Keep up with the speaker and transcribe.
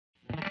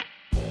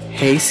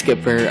Hey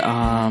Skipper,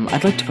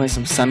 I'd like to buy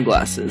some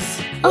sunglasses.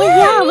 Oh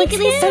yeah, look at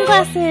these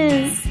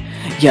sunglasses.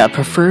 Yeah,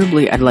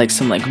 preferably I'd like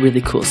some like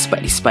really cool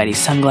Spidey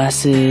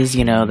sunglasses,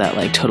 you know, that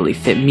like totally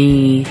fit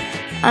me.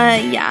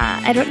 Yeah,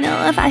 I don't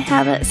know if I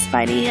have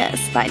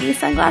Spidey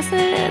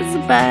sunglasses,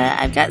 but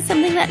I've got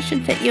something that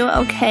should fit you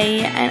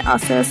okay, and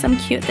also some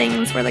cute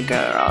things for the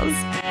girls.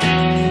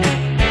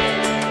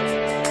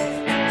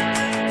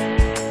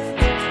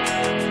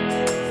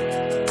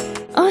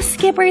 Oh,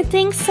 Skipper,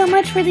 thanks so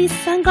much for these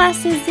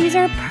sunglasses. These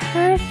are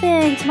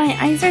perfect. My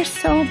eyes are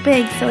so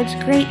big, so it's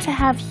great to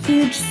have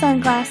huge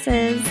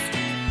sunglasses.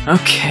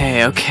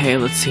 Okay,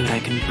 let's see what I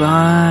can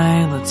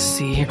buy. Let's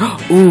see here.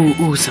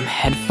 Ooh, some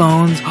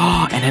headphones.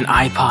 Oh, and an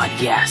iPod.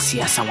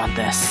 Yes, I want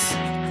this.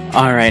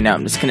 Alright, now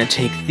I'm just gonna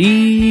take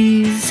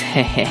these.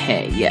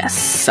 Hehehe,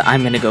 yes.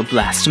 I'm gonna go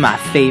blast my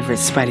favorite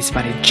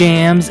Spidey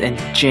jams and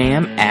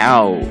jam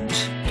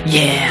out.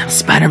 Yeah, I'm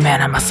Spiderman,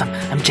 I'm awesome.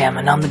 I'm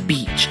jamming on the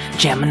beach,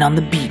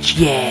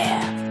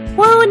 yeah.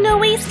 Whoa, no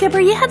way, Skipper,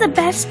 you have the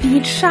best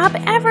beach shop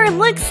ever.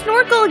 Look,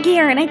 snorkel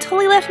gear, and I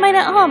totally left mine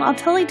at home. I'll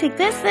totally take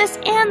this,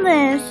 and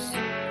this.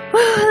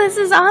 Whoa, this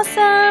is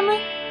awesome.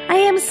 I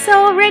am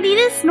so ready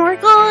to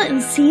snorkel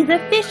and see the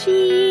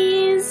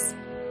fishies.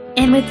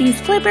 And with these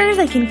flippers,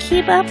 I can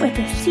keep up with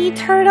the sea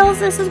turtles.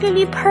 This is gonna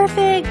be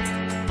perfect.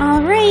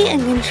 Alright, I'm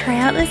gonna try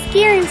out this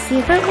gear and see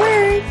if it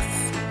works.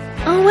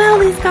 Oh wow,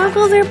 these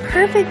goggles are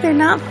perfect. They're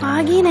not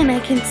fogging and I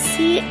can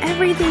see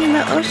everything in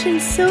the ocean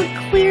so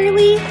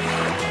clearly.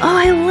 Oh,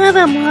 I love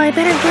them. Well, I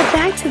better get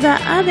back to the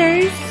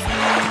others.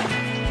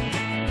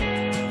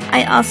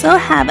 I also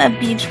have a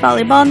beach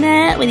volleyball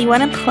net when you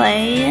want to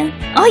play.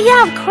 Oh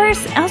yeah, of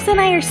course. Elsa and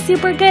I are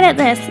super good at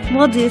this.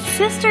 We'll do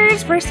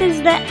sisters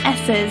versus the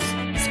S's.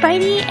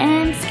 Spidey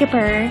and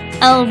Skipper.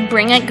 Oh,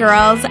 bring it,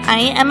 girls.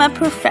 I am a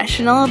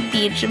professional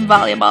beach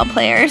volleyball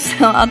player,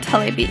 so I'll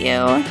totally beat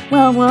you.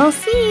 Well, we'll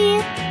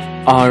see.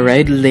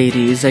 Alright,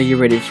 ladies, are you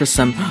ready for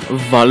some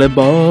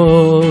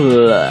volleyball?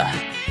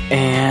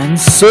 And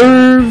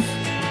serve!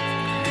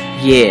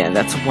 Yeah,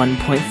 that's 1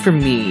 point for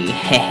me.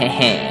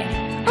 Hehehe.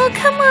 Oh,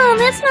 come on,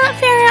 that's not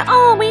fair at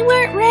all. We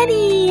weren't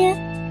ready.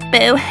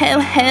 Boo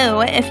hoo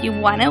hoo. If you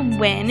want to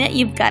win,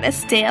 you've got to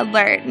stay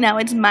alert. Now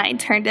it's my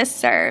turn to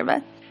serve.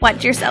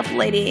 Watch yourself,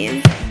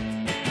 ladies.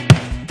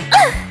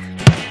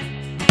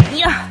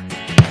 Yeah.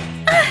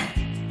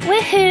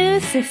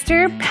 Woohoo,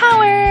 sister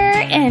power.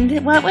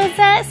 And what was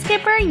that,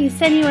 Skipper? You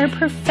said you were a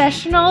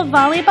professional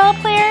volleyball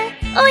player?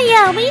 Oh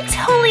yeah, we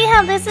totally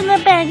have this in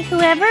the bag.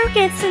 Whoever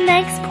gets the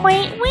next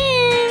point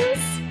wins.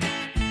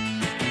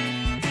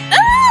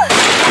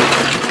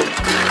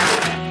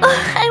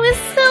 Oh, I was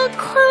so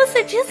close.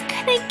 I just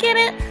couldn't get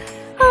it.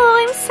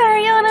 Oh, I'm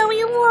sorry, Anna.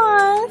 We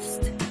lost.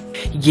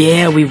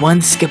 Yeah, we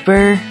won,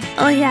 Skipper.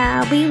 Oh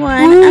yeah, we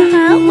won.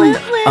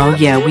 Oh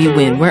yeah, we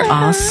win. We're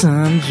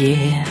awesome,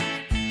 yeah.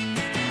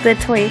 The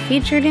toy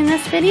featured in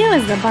this video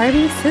is the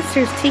Barbie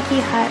Sisters Tiki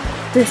Hut.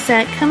 This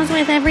set comes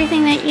with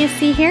everything that you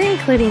see here,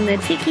 including the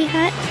Tiki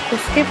Hut, the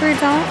Skipper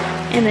doll,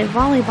 and the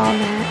volleyball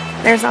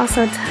net. There's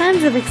also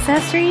tons of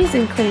accessories,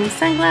 including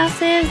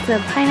sunglasses, the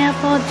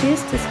pineapple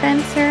juice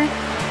dispenser,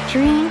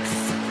 drinks,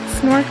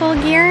 snorkel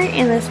gear,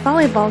 and this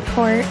volleyball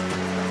court.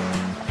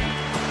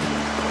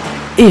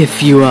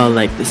 If you all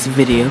like this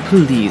video,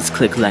 please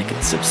click like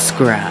and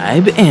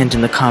subscribe, and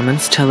in the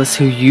comments tell us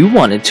who you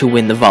wanted to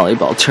win the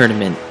volleyball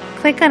tournament.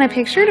 Click on a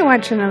picture to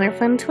watch another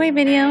fun toy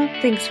video.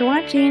 Thanks for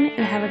watching,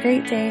 and have a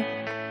great day.